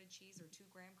handful of shredded cheese or 2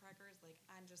 graham crackers, like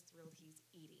I'm just thrilled he's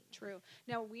eating. True.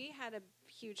 Now, we had a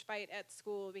huge fight at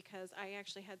school because I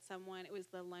actually had someone, it was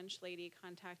the lunch lady,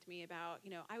 contact me about,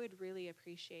 I would really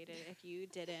appreciate it if you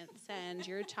didn't send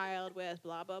your child with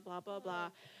blah, blah, blah, blah, blah.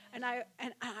 And I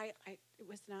it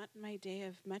was not my day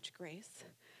of much grace.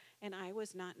 And I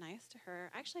was not nice to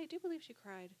her. Actually, I do believe she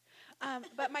cried.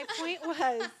 But my point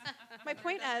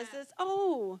is,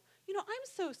 I'm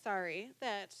so sorry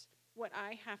that what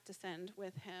I have to send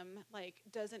with him,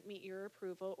 doesn't meet your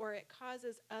approval, or it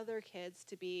causes other kids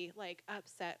to be,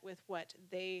 upset with what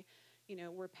they,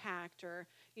 were packed, or,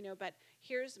 but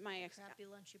here's my... Crappy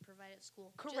lunch you provide at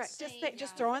school. Correct. Just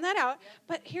Just throwing that out. Yep.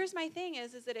 But here's my thing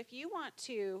is that if you want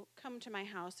to come to my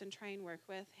house and try and work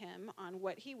with him on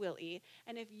what he will eat,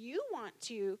 and if you want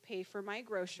to pay for my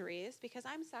groceries, because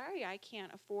I'm sorry I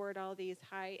can't afford all these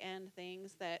high-end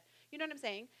things that, you know what I'm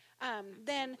saying,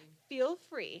 then feel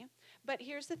free. But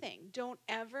here's the thing. Don't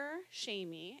ever shame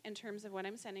me in terms of what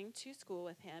I'm sending to school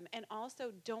with him. And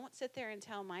also don't sit there and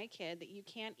tell my kid that you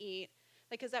can't eat,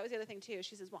 because that was the other thing too.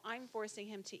 She says, well, I'm forcing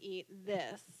him to eat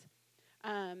this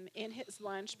in his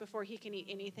lunch before he can eat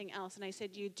anything else. And I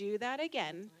said, you do that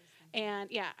again. And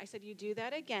I said, you do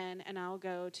that again, and I'll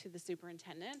go to the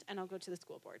superintendent and I'll go to the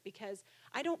school board, because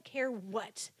I don't care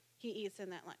what he eats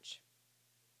in that lunch.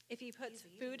 If he puts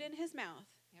food in his mouth,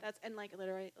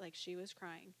 literally, she was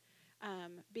crying.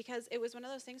 Because it was one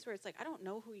of those things where it's like, I don't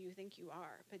know who you think you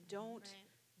are, but don't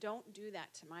do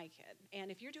that to my kid.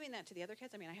 And if you're doing that to the other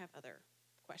kids, I have other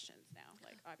questions now,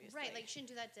 obviously. Right, you shouldn't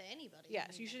do that to anybody.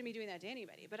 Yes, you shouldn't be doing that to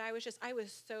anybody. But I was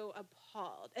so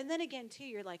appalled. And then again, too,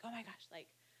 you're like, oh my gosh,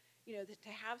 to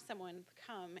have someone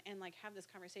come and have this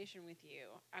conversation with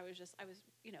you, I was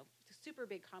super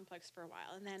big complex for a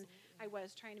while. And then I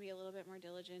was trying to be a little bit more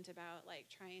diligent about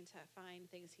trying to find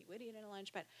things he would eat in a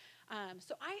lunch. But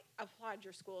so I applaud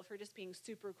your school for just being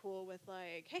super cool with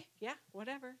hey, yeah,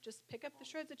 whatever, just pick up the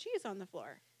shreds of cheese on the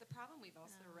floor. The problem we've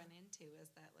also run into is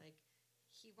that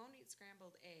he won't eat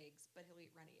scrambled eggs, but he'll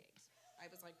eat runny eggs. I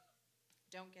was like,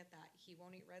 don't get that. He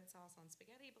won't eat red sauce on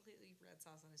spaghetti, but he'll eat red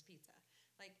sauce on his pizza.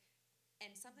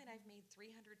 And something I've made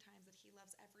 300 times that he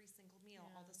loves every single meal,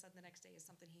 all of a sudden the next day is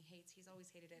something he hates. He's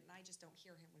always hated it, and I just don't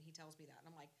hear him when he tells me that.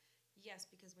 And I'm like, yes,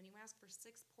 because when you ask for 6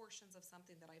 portions of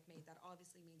something that I've made, that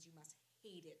obviously means you must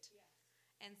hate it. Yes.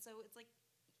 And so it's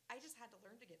I just had to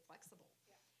learn to get flexible.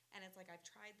 Yeah. And it's I've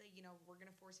tried we're going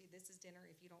to force you, this is dinner.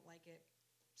 If you don't like it,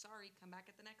 sorry, come back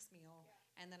at the next meal.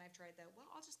 Yeah. And then I've tried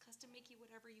I'll just custom make you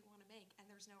whatever you want to make. And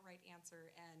there's no right answer.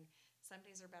 And some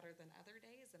days are better than other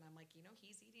days. And I'm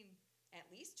he's eating at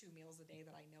least 2 meals a day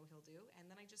that I know he'll do. And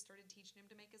then I just started teaching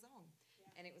him to make his own. Yeah.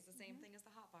 And it was the same thing as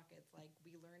the Hot Pockets.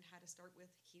 We learned how to start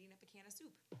with heating up a can of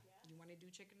soup. Yeah. You want to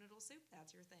do chicken noodle soup?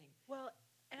 That's your thing. Well,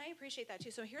 and I appreciate that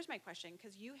too. So here's my question,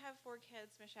 because you have 4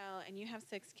 kids, Michelle, and you have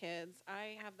 6 kids.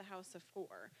 I have the house of 4.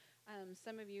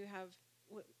 Some of you have,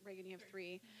 Reagan, you have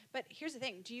 3. But here's the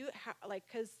thing. Do you have,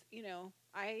 because,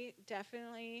 I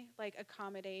definitely,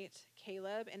 accommodate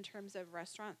Caleb in terms of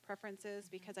restaurant preferences,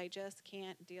 because I just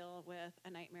can't deal with a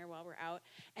nightmare while we're out.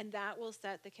 And that will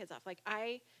set the kids off.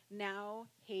 I now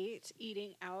hate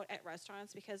eating out at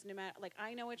restaurants, because no matter,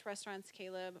 I know which restaurants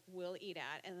Caleb will eat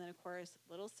at. And then, of course,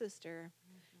 little sister,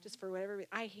 just for whatever reason,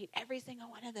 I hate every single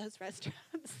one of those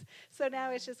restaurants. So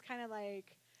now it's just kind of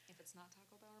if it's not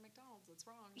Taco Bell or McDonald's, it's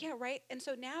wrong. Yeah, right. And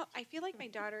so now I feel like my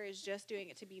daughter is just doing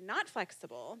it to be not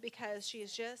flexible, because she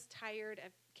is just tired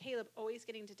of Caleb always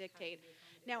getting to dictate.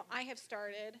 Now I have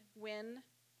started, when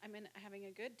I'm having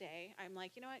a good day, I'm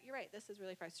like, you know what, you're right, this is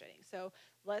really frustrating. So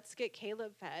let's get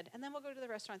Caleb fed, and then we'll go to the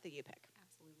restaurant that you pick.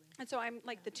 Absolutely. And so I'm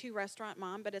the 2 restaurant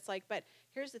mom, but it's but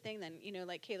here's the thing then,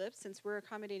 Caleb, since we're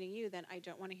accommodating you, then I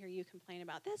don't want to hear you complain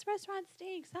about this restaurant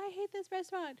stinks. I hate this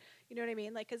restaurant. You know what I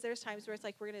mean? Because there's times where it's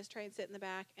we're going to try and sit in the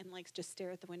back and just stare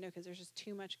at the window, because there's just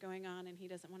too much going on, and he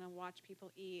doesn't want to watch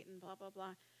people eat and blah, blah,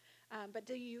 blah. But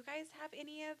do you guys have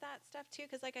any of that stuff too?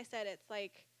 Because like I said, it's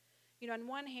on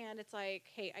one hand, it's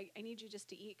hey, I need you just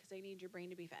to eat because I need your brain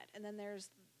to be fed. And then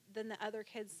then the other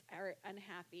kids are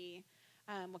unhappy.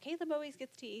 Well, Caleb always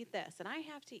gets to eat this, and I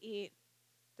have to eat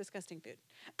disgusting food.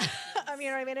 You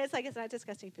know what I mean? It's it's not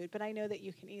disgusting food, but I know that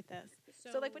you can eat this.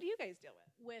 So what do you guys deal with?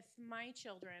 With my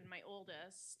children, my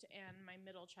oldest and my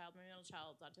middle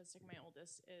child's autistic, my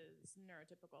oldest is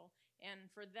neurotypical.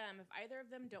 And for them, if either of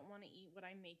them don't want to eat what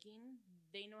I'm making,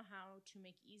 they know how to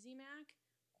make Easy Mac,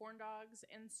 corn dogs,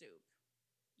 and soup.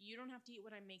 You don't have to eat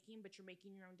what I'm making, but you're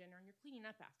making your own dinner and you're cleaning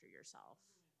up after yourself.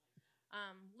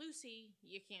 Lucy,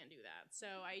 you can't do that.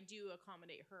 So I do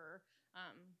accommodate her.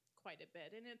 quite a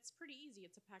bit, and it's pretty easy.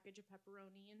 It's a package of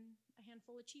pepperoni and a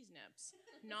handful of cheese nips.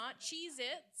 Not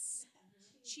Cheez-Its,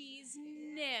 cheese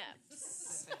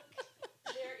nips.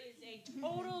 There is a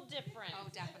total difference. Oh,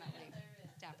 definitely.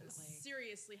 Definitely.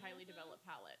 Seriously highly developed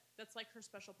palate. That's like her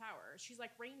special power. She's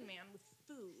like Rain Man with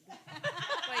food.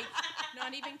 Like,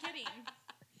 not even kidding.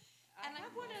 And I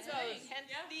have one of those. Hence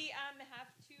the have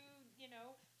to,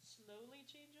 slowly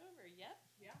change over. Yep.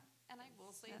 Yeah. And I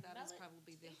will say that is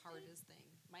probably the hardest thing.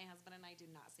 My husband and I do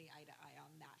not see eye to eye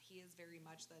on that. He is very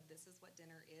much this is what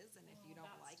dinner is, and if you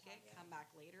don't like it, come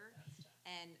back later.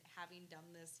 And having done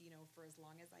this, for as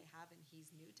long as I have, and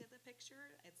he's new to the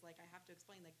picture, it's like I have to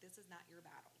explain, this is not your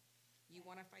battle. You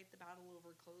want to fight the battle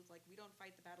over clothes, we don't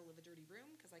fight the battle of a dirty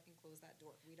room because I can close that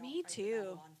door. We don't Me fight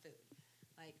too. the battle on food.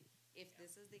 If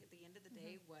this is at the end of the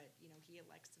day what he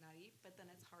elects to not eat, but then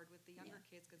it's hard with the younger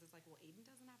kids because it's well, Aiden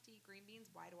doesn't have to eat green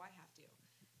beans. Why do I have to?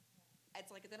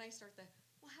 It's then I start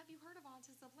well, have you heard of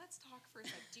autism? Let's talk for a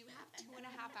sec. Do you have 2.5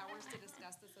 hours to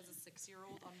discuss this as a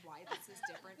 6-year-old on why this is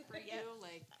different for you?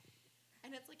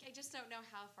 And it's I just don't know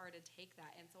how far to take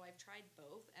that. And so I've tried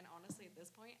both. And honestly, at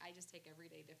this point, I just take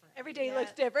every day different. Every day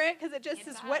looks different because it just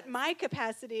It is what does. my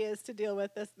capacity is to deal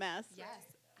with this mess.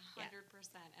 Yes, 100%.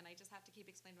 And I just have to keep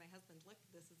explaining to my husband, look,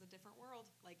 this is a different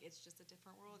world. It's just a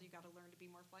different world. You got to learn to be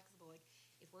more flexible.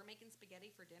 If we're making spaghetti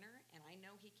for dinner and I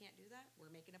know he can't do that, we're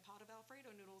making a pot of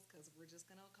Alfredo noodles because we're just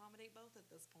going to accommodate both at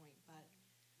this point. But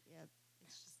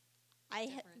it's just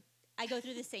different. I go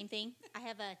through the same thing. I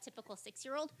have a typical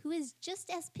 6-year-old who is just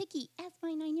as picky as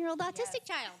my 9-year-old autistic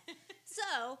child.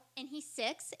 So, and he's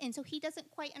 6, and so he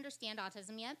doesn't quite understand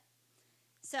autism yet.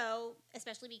 So,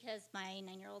 especially because my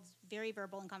 9-year-old's very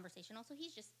verbal and conversational, so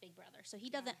he's just big brother. So he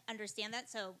doesn't understand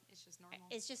that, so It's just normal.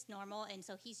 it's just normal, and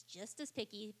so he's just as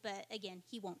picky, but again,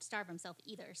 he won't starve himself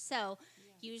either. So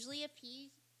usually if he's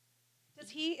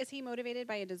Is he motivated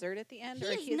by a dessert at the end? He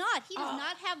is not. He does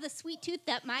not have the sweet tooth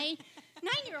that my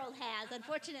 9-year-old has,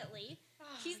 unfortunately.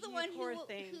 He's the you one poor who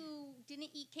thing. didn't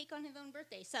eat cake on his own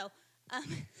birthday. So,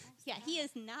 he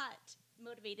is not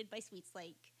motivated by sweets.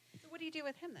 So what do you do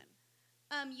with him then?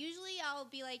 Usually I'll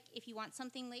be like, if you want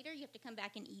something later, you have to come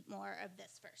back and eat more of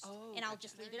this first. Oh, and I'll gotcha.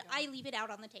 just leave it. I leave it out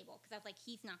on the table because I was like,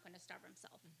 he's not going to starve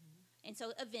himself. And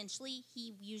so eventually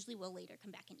he usually will later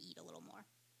come back and eat a little more.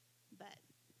 But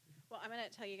Well, I'm going to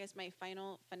tell you guys my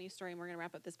final funny story, and we're going to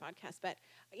wrap up this podcast. But,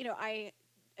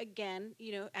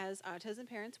 as autism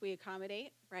parents, we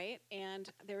accommodate, right?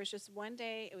 And there was just one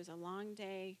day, it was a long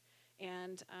day,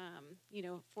 and,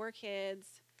 4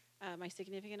 kids. My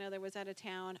significant other was out of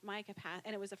town.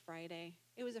 And it was a Friday.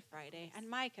 And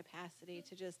my capacity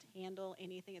to just handle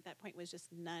anything at that point was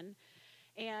just none.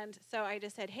 And so I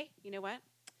just said, hey, you know what?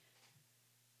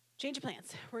 Change of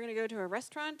plans. We're going to go to a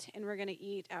restaurant and we're going to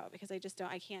eat out because I just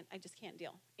can't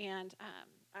deal. And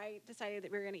I decided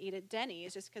that we were going to eat at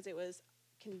Denny's just because it was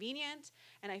convenient,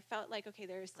 and I felt like, okay,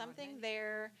 there's something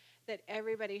there that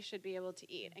everybody should be able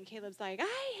to eat. And Caleb's like,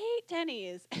 I hate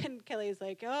Denny's. And Kelly's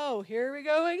like, oh, here we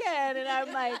go again. And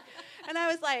I'm like, and I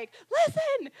was like,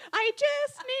 listen, I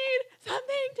just need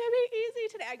something to be easy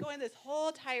today. I go in this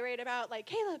whole tirade about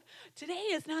Caleb, today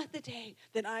is not the day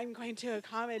that I'm going to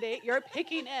accommodate your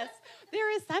pickiness.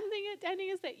 There is something at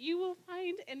Denny's that you will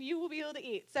find and you will be able to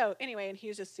eat. So anyway, and he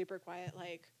was just super quiet,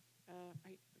 okay,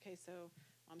 so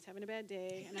Mom's having a bad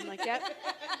day. And I'm like, yep,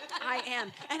 I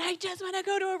am. And I just want to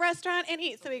go to a restaurant and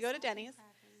eat. So we go to Denny's.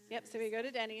 Yep, so we go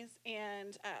to Denny's,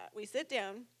 and we sit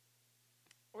down,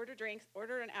 order drinks,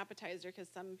 order an appetizer, because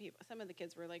some of the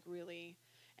kids were really,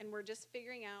 and we're just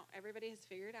figuring out, everybody has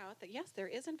figured out that, yes, there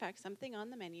is, in fact, something on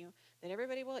the menu that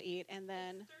everybody will eat, and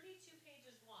then... It's 32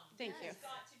 pages long. Thank you. There's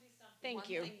got to be something. Thank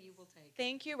you. One thing you will take.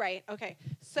 Thank you, right. Okay.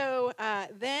 So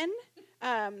then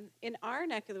in our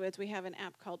neck of the woods, we have an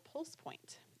app called Pulse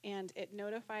Point, and it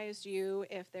notifies you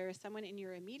if there is someone in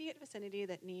your immediate vicinity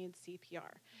that needs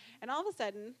CPR. And all of a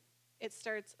sudden, it's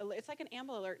like an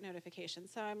Amber Alert notification.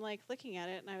 So I'm looking at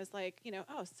it, and I was like,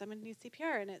 oh, someone needs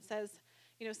CPR, and it says,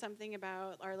 something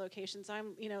about our location. So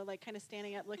I'm, kind of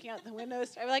standing up, looking out the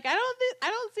windows. I'm like, I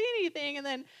don't see anything. And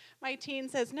then my teen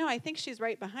says, no, I think she's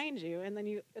right behind you. And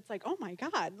then it's like, oh my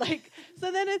God.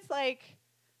 So then it's like,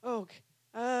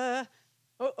 okay,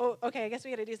 I guess we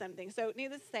got to do something. So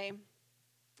needless to say,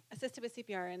 assisted with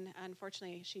CPR, and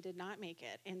unfortunately, she did not make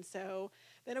it. And so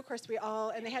then, of course,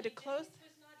 and they had to close.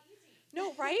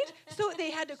 No, right? So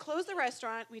they had to close the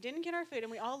restaurant. We didn't get our food,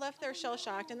 and we all left there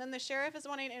shell-shocked. And then the sheriff is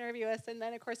wanting to interview us, and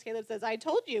then, of course, Caleb says, I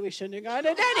told you we shouldn't have gone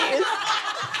to Denny's. And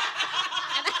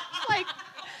I was like,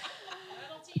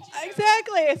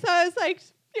 exactly. So I was like,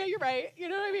 Yeah, you're right. You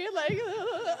know what I mean?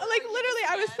 Like literally,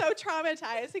 I was so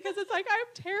traumatized because it's like I'm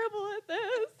terrible at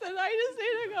this, and I just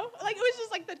need to go. Like it was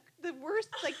just like the worst,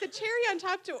 like the cherry on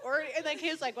top to or. And like he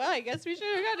was like, well, I guess we should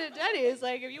have gone to Denny's.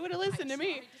 Like if you would have listened to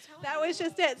me, that was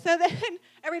just it. So then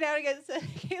every now and again,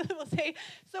 Caleb will say,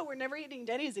 "So we're never eating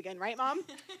Denny's again, right, Mom?"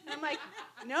 And I'm like,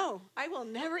 "No, I will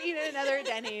never eat at another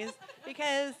Denny's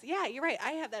because yeah, you're right.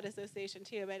 I have that association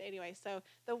too." But anyway, so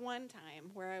the one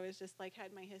time where I was just like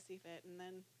had my hissy fit, and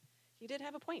then you did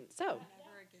have a point. So, Never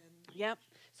again. yep.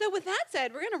 So with that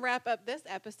said, we're going to wrap up this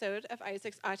episode of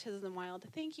Isaac's Autism in the Wild.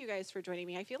 Thank you guys for joining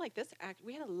me. I feel like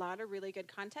we had a lot of really good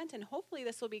content, and hopefully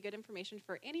this will be good information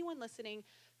for anyone listening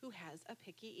who has a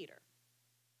picky eater.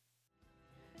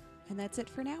 And that's it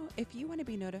for now. If you want to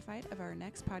be notified of our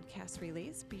next podcast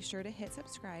release, be sure to hit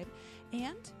subscribe.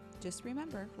 And just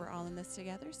remember, we're all in this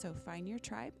together, so find your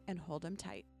tribe and hold them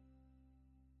tight.